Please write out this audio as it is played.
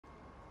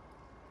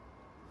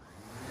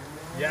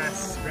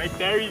Yes, right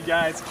there, you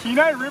guys.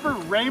 Kenai River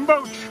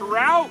Rainbow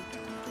Trout.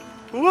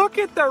 Look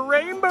at the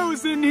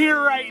rainbows in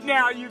here right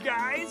now, you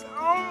guys.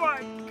 Oh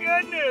my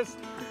goodness.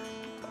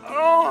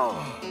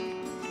 Oh,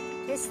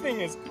 this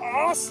thing is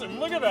awesome.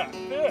 Look at that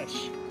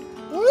fish.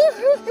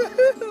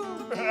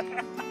 Woo-hoo-hoo-hoo.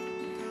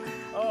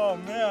 Oh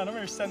man, I'm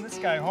gonna send this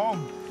guy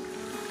home.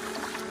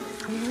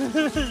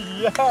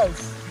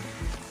 Yes.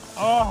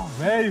 Oh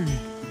baby,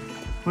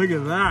 look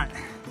at that.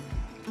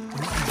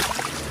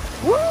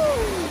 Woo!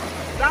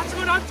 That's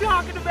what I'm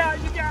talking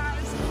about, you guys.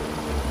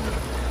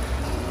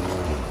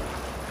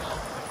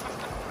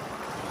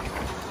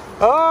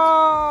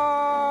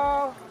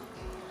 Oh!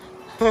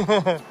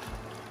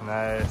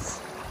 Nice.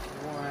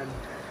 One.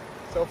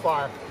 So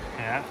far.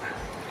 Yeah.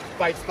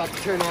 Bite's about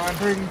to turn on.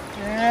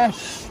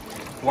 Yes.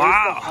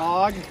 Wow.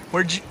 Hog.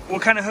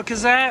 What kind of hook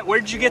is that?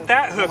 Where'd you get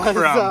that hook from?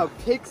 A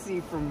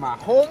pixie from my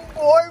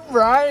homeboy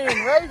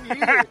Ryan right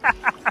here.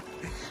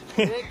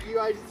 Thank you.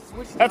 I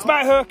switched That's out.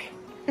 my hook.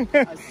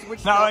 I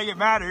switched Not out. like it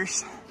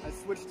matters. I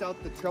switched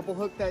out the treble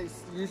hook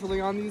that's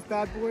usually on these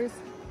bad boys,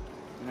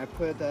 and I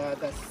put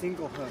that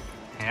single hook.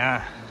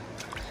 Yeah.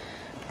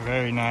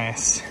 Very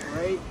nice.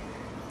 Right.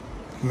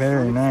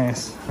 Very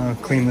nice. I'll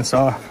clean this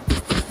off.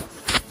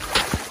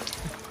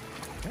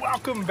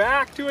 Welcome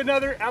back to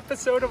another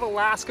episode of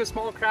Alaska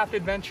Small Craft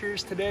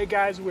Adventures. Today,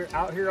 guys, we're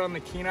out here on the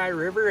Kenai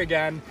River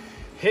again,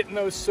 hitting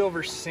those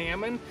silver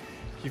salmon.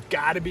 You've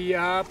got to be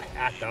up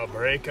at the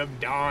break of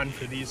dawn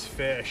for these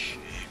fish.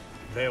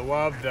 They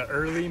love the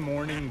early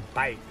morning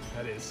bite.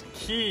 That is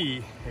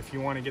key if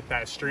you want to get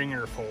that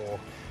stringer full.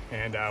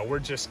 And we're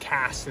just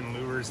casting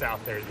lures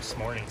out there this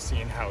morning,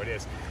 seeing how it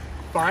is.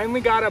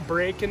 Finally got a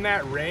break in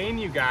that rain,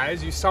 you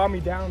guys. You saw me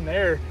down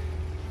there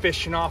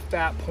fishing off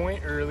that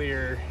point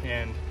earlier,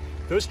 and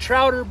those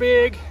trout are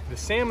big, the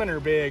salmon are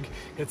big.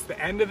 It's the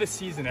end of the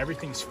season.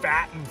 Everything's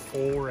fat and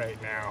full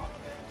right now.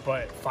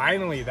 But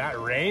finally that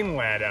rain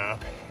let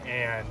up,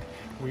 and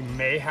we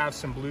may have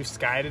some blue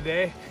sky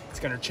today. It's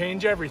gonna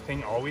change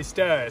everything, always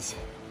does.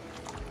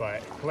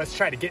 But let's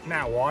try to get in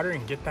that water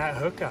and get that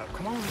hook up.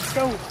 Come on, let's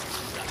go.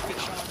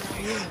 Fish on right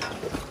here.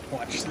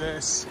 Watch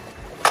this.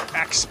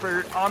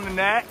 Expert on the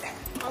net.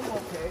 I'm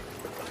okay.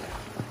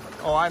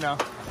 Oh, I know.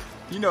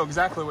 You know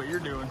exactly what you're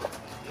doing.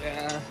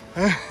 Yeah.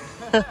 I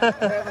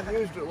haven't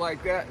used it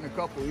like that in a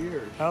couple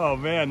years. Oh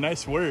man,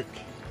 nice work.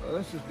 Well,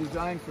 this is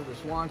designed for the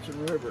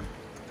Swanson River.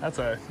 That's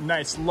a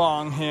nice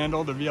long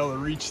handle to be able to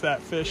reach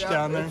that fish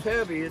down there. It's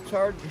heavy. It's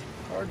hard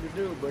to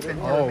do, but it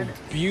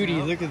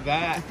Beauty, look at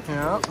that.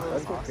 Yeah.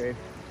 That's okay.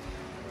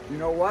 You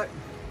know what?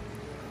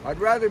 I'd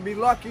rather be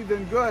lucky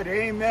than good.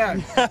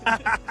 Amen.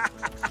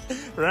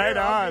 Right Here,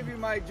 I'll on. give you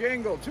my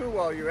jingle too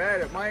while you're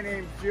at it. My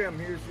name's Jim.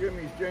 Here's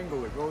Jimmy's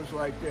jingle. It goes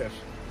like this.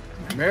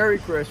 Merry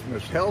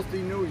Christmas,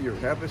 healthy New Year.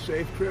 Have a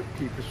safe trip.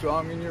 Keep a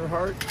song in your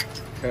heart.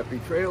 Happy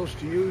trails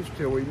to you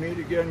till we meet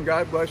again.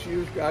 God bless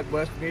you. God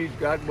bless me.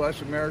 God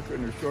bless America.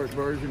 And the short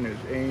version is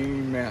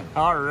amen.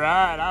 All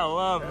right, I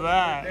love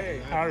that.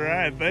 day. All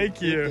right, thank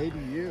Good day you. to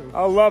you.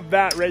 I love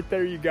that right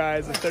there, you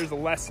guys. If there's a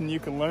lesson you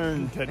can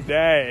learn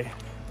today,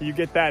 you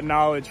get that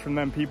knowledge from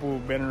them people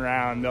who've been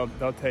around.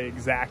 They'll tell you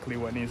exactly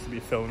what needs to be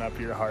filling up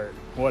your heart.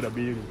 What a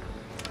beauty.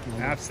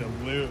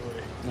 Absolutely.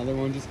 Another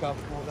one just got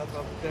pulled up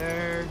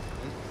there.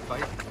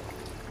 Fight.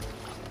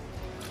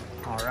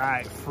 All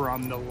right,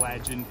 from the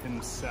legend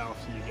himself,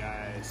 you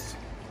guys.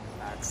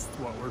 That's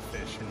what we're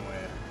fishing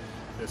with.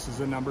 This is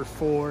a number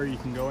 4. You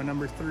can go a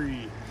number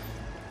 3.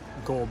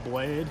 Gold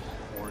blade,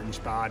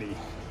 orange body.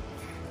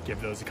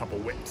 Give those a couple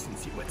whips and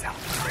see what's out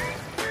there.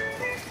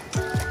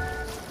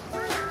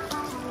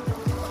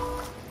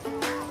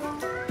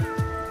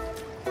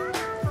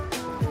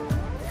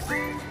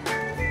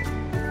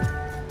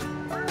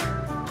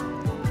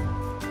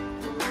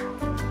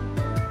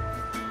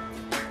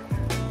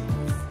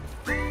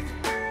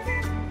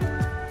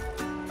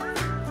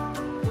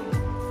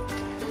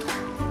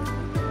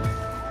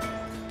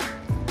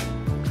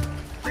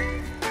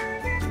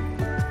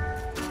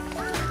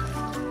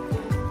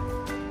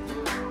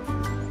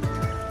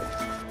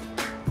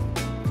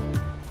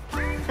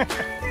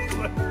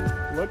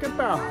 Look at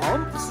the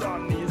humps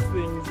on these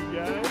things, you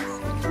guys.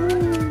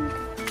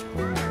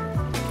 Woo.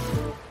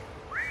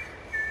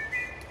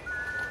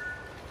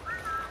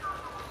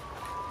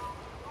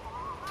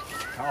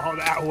 All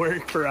that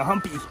work for a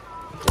humpy.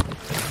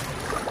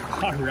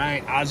 All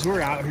right, as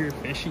we're out here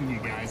fishing, you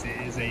guys,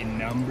 it is a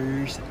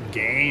numbers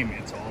game.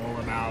 It's all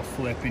about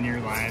flipping your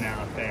line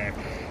out there.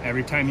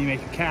 Every time you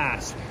make a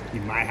cast,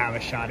 you might have a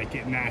shot at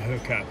getting that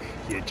hook up.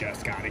 You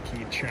just gotta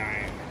keep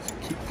trying. So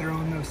keep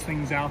throwing those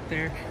things out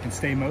there and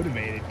stay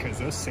motivated, because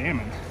those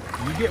salmon,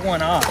 you get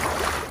one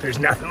off, there's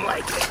nothing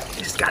like it.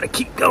 You just gotta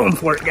keep going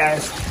for it,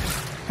 guys.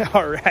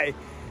 All right,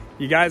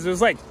 you guys, it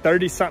was like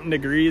 30-something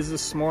degrees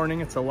this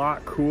morning. It's a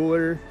lot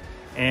cooler,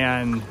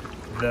 and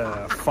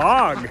the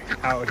fog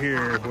out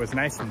here was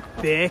nice and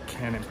thick,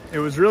 and it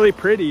was really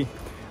pretty,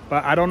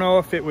 but I don't know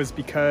if it was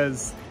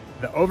because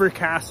the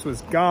overcast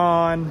was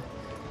gone.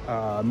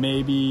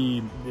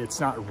 Maybe it's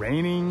not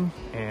raining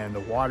and the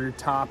water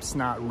top's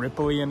not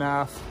ripply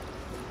enough.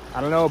 I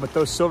don't know, but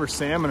those silver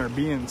salmon are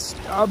being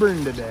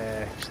stubborn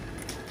today.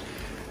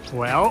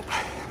 Well,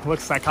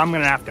 looks like I'm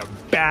gonna have to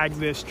bag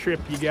this trip,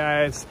 you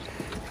guys.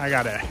 I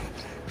gotta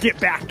get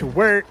back to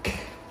work,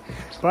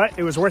 but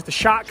it was worth a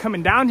shot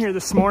coming down here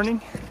this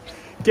morning,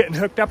 getting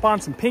hooked up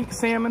on some pink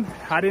salmon.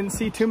 I didn't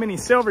see too many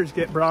silvers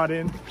get brought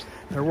in.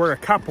 There were a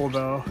couple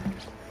though.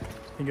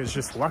 I think it was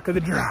just luck of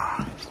the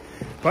draw.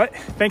 But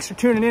thanks for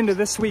tuning in to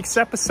this week's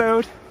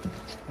episode,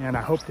 and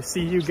I hope to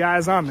see you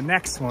guys on the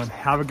next one.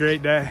 Have a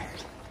great day.